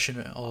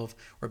confession of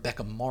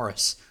Rebecca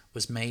Morris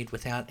was made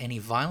without any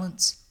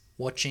violence,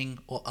 watching,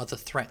 or other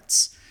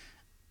threats.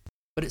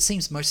 But it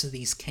seems most of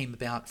these came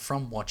about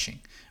from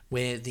watching,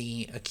 where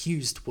the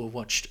accused were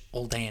watched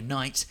all day and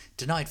night,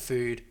 denied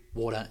food,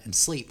 water, and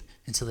sleep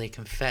until they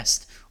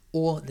confessed,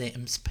 or their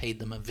imps paid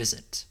them a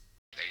visit.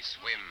 They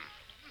swim.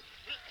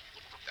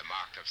 The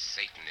mark of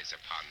Satan is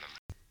upon them.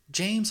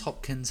 James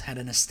Hopkins had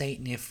an estate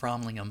near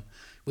Framlingham,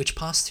 which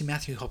passed to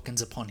Matthew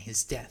Hopkins upon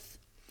his death.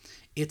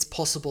 It's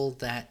possible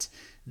that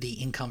the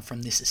income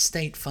from this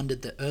estate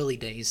funded the early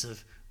days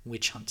of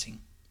witch hunting.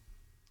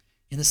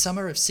 In the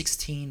summer of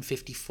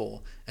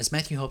 1654, as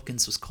Matthew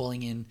Hopkins was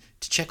calling in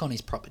to check on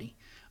his property,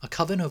 a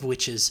coven of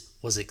witches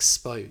was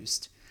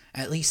exposed.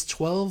 At least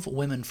 12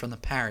 women from the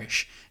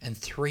parish and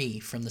 3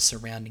 from the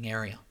surrounding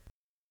area.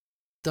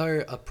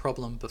 Though a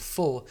problem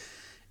before,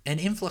 an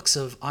influx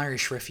of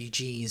Irish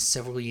refugees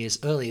several years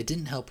earlier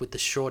didn't help with the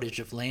shortage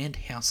of land,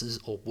 houses,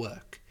 or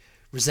work.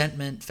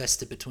 Resentment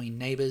festered between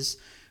neighbours,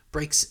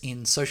 breaks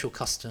in social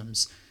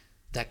customs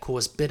that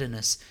caused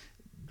bitterness,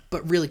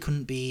 but really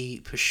couldn't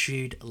be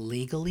pursued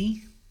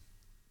legally.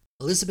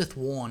 Elizabeth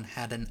Warren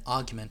had an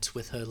argument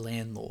with her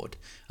landlord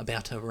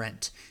about her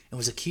rent and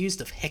was accused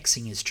of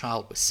hexing his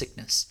child with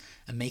sickness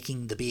and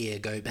making the beer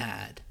go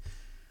bad.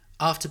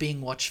 After being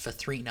watched for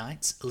 3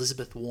 nights,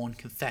 Elizabeth Warren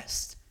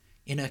confessed.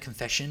 In her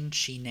confession,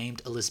 she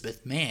named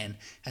Elizabeth Mann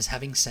as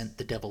having sent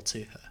the devil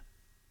to her.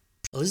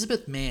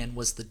 Elizabeth Mann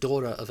was the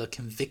daughter of a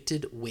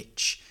convicted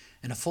witch,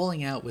 and a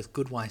falling out with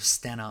Goodwife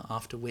Stanner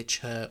after which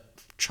her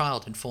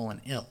child had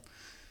fallen ill.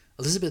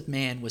 Elizabeth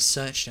Mann was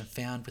searched and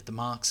found with the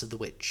marks of the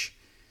witch.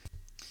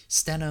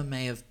 Stanner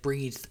may have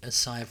breathed a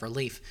sigh of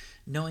relief,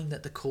 knowing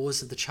that the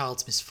cause of the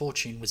child's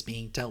misfortune was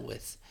being dealt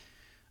with.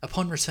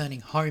 Upon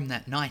returning home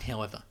that night,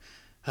 however,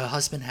 her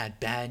husband had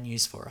bad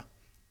news for her.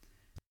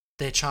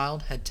 Their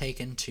child had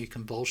taken to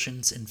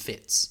convulsions and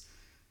fits.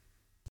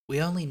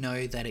 We only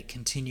know that it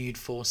continued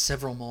for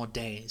several more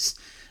days.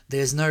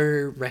 There's no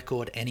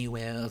record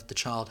anywhere of the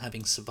child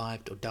having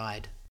survived or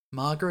died.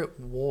 Margaret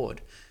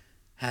Ward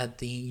had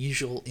the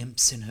usual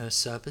imps in her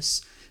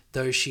service,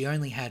 though she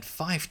only had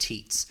 5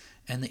 teats,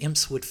 and the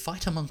imps would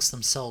fight amongst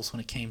themselves when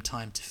it came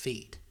time to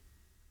feed.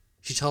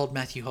 She told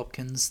Matthew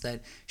Hopkins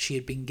that she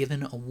had been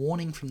given a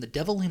warning from the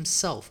devil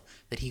himself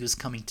that he was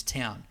coming to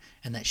town,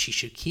 and that she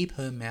should keep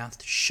her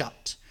mouth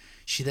shut.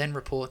 She then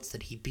reports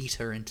that he beat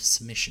her into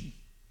submission.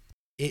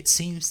 It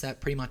seems that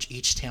pretty much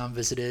each town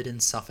visited in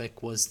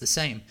Suffolk was the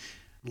same.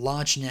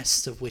 Large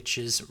nests of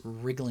witches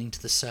wriggling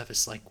to the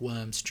surface like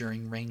worms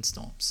during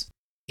rainstorms.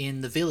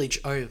 In the village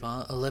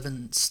over,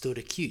 11 stood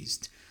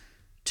accused.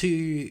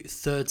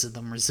 2/3 of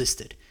them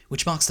resisted,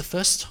 which marks the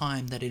first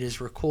time that it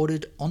is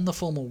recorded on the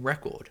formal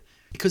record,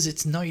 because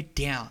it's no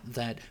doubt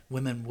that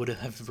women would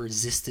have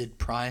resisted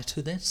prior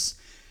to this.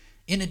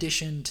 In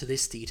addition to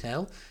this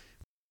detail,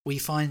 we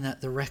find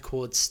that the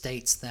record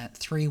states that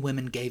 3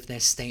 women gave their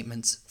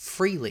statements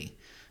freely,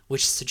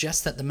 which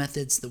suggests that the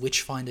methods the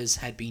witchfinders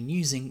had been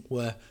using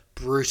were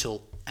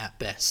brutal at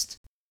best.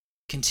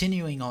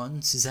 Continuing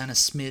on, Susanna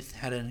Smith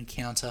had an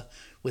encounter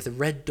with a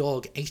red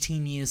dog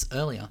 18 years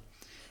earlier,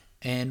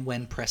 and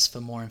when pressed for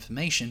more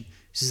information,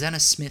 Susanna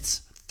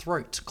Smith's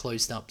throat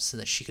closed up so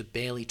that she could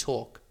barely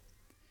talk.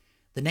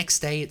 The next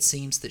day it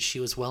seems that she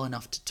was well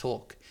enough to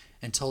talk,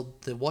 and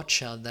told the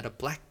watcher that a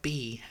black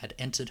bee had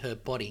entered her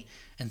body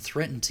and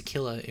threatened to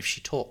kill her if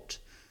she talked.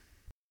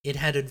 It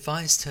had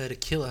advised her to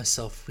kill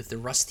herself with the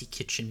rusty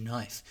kitchen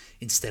knife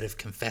instead of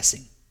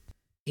confessing.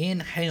 In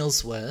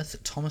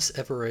Halesworth, Thomas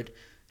Everard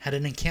had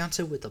an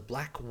encounter with a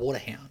black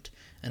waterhound,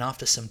 and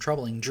after some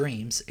troubling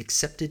dreams,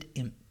 accepted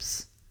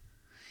imps.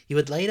 He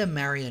would later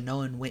marry a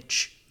known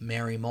witch,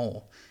 Mary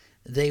Moore.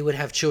 They would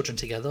have children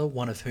together,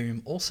 one of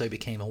whom also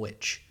became a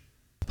witch.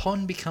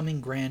 Upon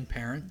becoming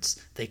grandparents,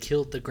 they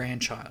killed the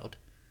grandchild.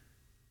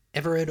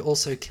 Everard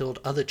also killed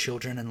other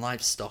children and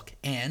livestock,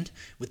 and,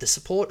 with the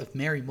support of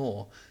Mary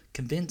Moore,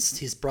 convinced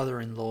his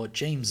brother-in-law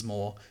James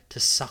Moore to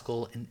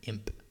suckle an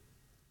imp.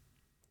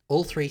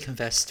 All 3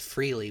 confessed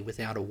freely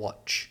without a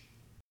watch.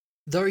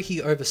 Though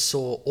he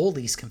oversaw all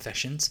these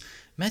confessions,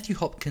 Matthew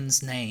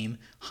Hopkins' name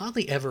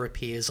hardly ever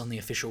appears on the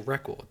official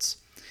records.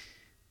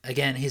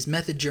 Again, his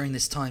method during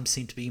this time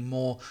seemed to be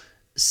more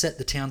set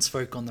the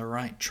townsfolk on the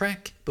right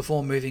track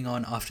before moving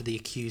on after the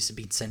accused had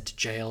been sent to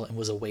jail and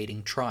was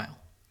awaiting trial.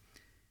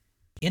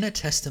 In a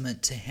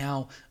testament to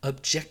how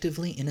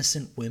objectively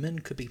innocent women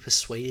could be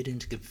persuaded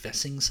into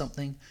confessing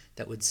something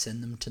that would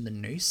send them to the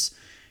noose,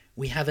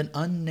 we have an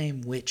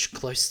unnamed witch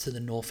close to the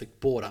Norfolk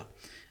border,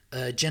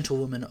 a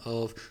gentlewoman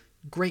of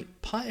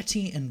great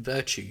piety and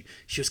virtue.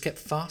 She was kept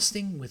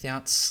fasting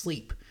without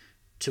sleep,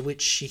 to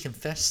which she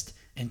confessed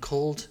and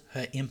called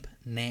her imp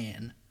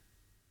Nan.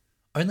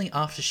 Only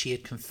after she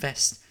had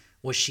confessed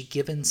was she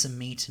given some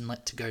meat and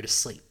let to go to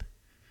sleep.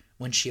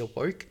 When she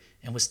awoke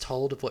and was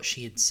told of what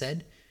she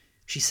said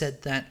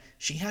that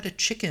she had a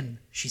chicken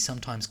she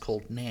sometimes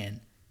called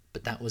Nan,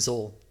 but that was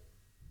all.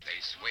 They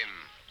swim.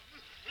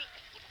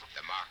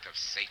 The mark of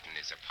Satan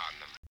is upon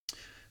them.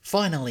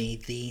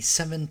 Finally, the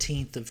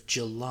 17th of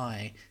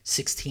July,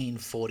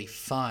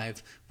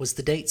 1645, was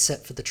the date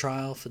set for the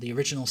trial for the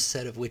original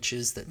set of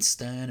witches that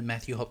Stern and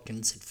Matthew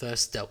Hopkins had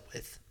first dealt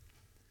with.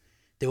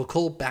 They were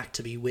called back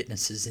to be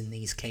witnesses in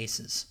these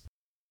cases.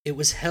 It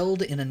was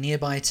held in a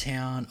nearby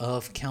town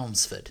of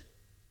Chelmsford,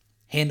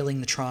 handling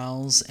the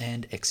trials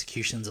and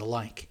executions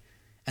alike.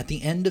 At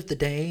the end of the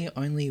day,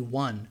 only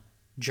one,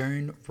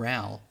 Joan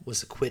Rowell,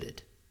 was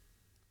acquitted.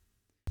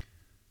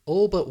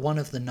 All but one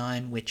of the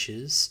 9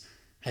 witches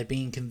had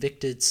been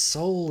convicted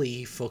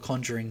solely for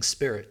conjuring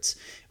spirits,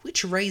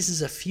 which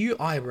raises a few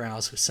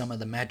eyebrows with some of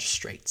the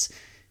magistrates.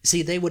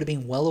 See, they would have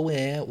been well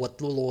aware what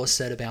the law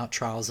said about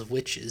trials of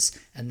witches,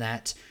 and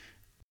that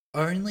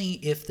only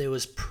if there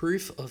was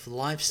proof of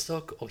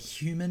livestock or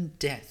human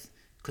death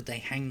could they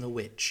hang the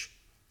witch.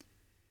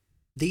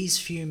 These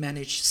few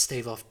managed to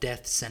stave off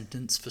death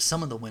sentence for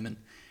some of the women,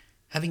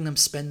 having them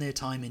spend their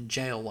time in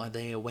jail while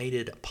they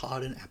awaited a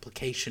pardon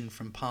application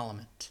from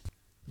Parliament.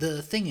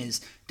 The thing is,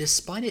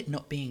 despite it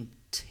not being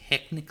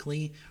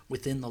technically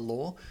within the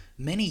law,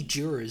 many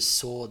jurors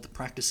saw the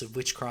practice of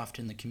witchcraft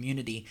in the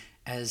community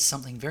as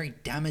something very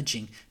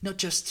damaging, not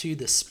just to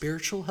the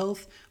spiritual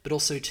health, but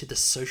also to the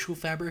social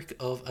fabric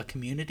of a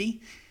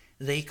community.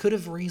 They could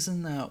have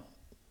reasoned that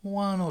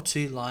 1 or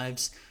 2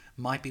 lives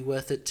might be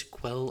worth it to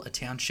quell a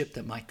township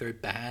that might go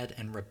bad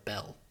and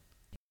rebel.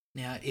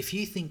 Now, if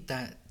you think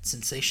that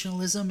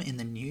sensationalism in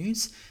the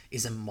news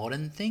is a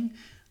modern thing,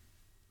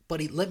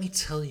 buddy, let me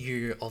tell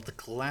you of the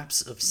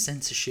collapse of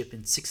censorship in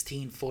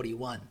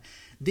 1641.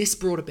 This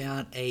brought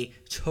about a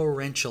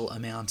torrential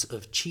amount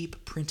of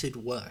cheap printed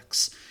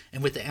works,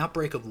 and with the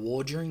outbreak of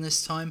war during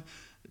this time,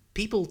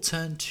 people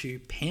turned to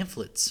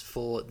pamphlets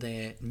for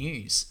their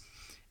news.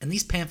 And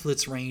these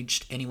pamphlets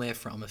ranged anywhere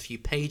from a few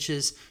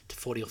pages to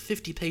 40 or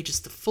 50 pages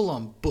to full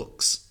on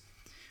books.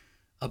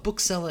 A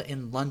bookseller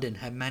in London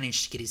had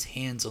managed to get his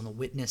hands on the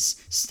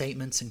witness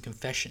statements and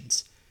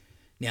confessions.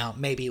 Now,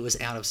 maybe it was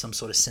out of some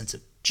sort of sense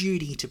of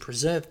duty to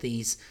preserve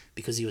these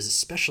because he was a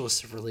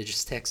specialist of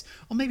religious texts,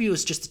 or maybe it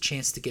was just a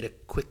chance to get a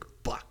quick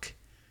buck.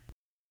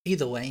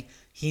 Either way,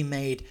 he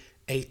made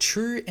a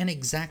true and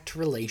exact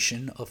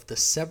relation of the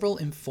several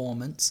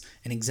informants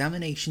and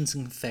examinations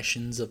and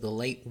confessions of the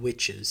late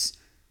witches.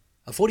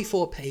 A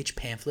 44-page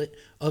pamphlet,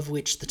 of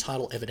which the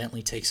title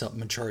evidently takes up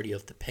majority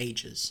of the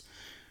pages.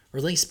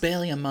 Released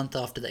barely a month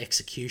after the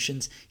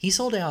executions, he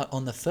sold out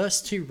on the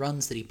first 2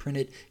 runs that he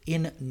printed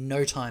in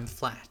no time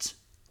flat.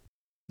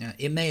 Now,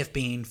 it may have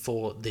been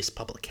for this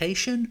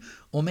publication,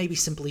 or maybe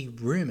simply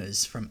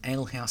rumours from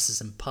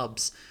alehouses and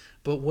pubs,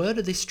 but word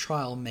of this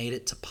trial made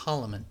it to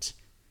Parliament.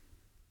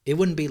 It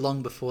wouldn't be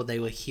long before they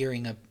were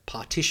hearing a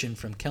partition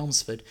from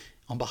Chelmsford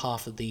on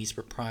behalf of these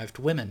reprived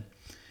women.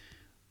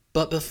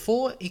 But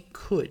before it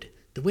could,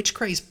 the witch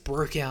craze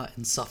broke out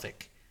in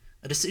Suffolk.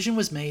 A decision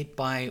was made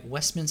by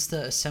Westminster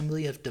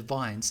Assembly of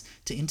Divines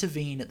to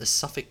intervene at the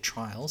Suffolk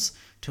trials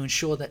to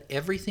ensure that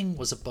everything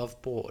was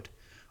above board,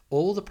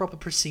 all the proper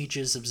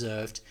procedures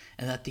observed,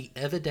 and that the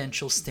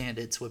evidential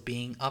standards were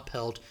being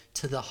upheld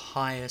to the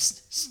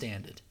highest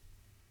standard.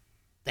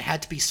 They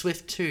had to be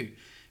swift too,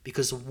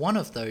 because one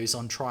of those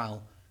on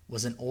trial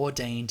was an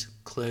ordained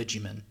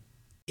clergyman.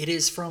 It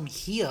is from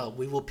here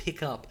we will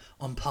pick up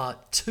on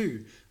part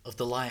 2 of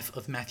the life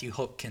of Matthew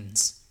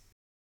Hopkins.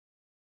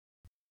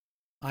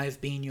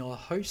 I've been your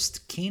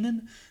host,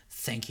 Keenan.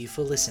 Thank you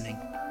for listening.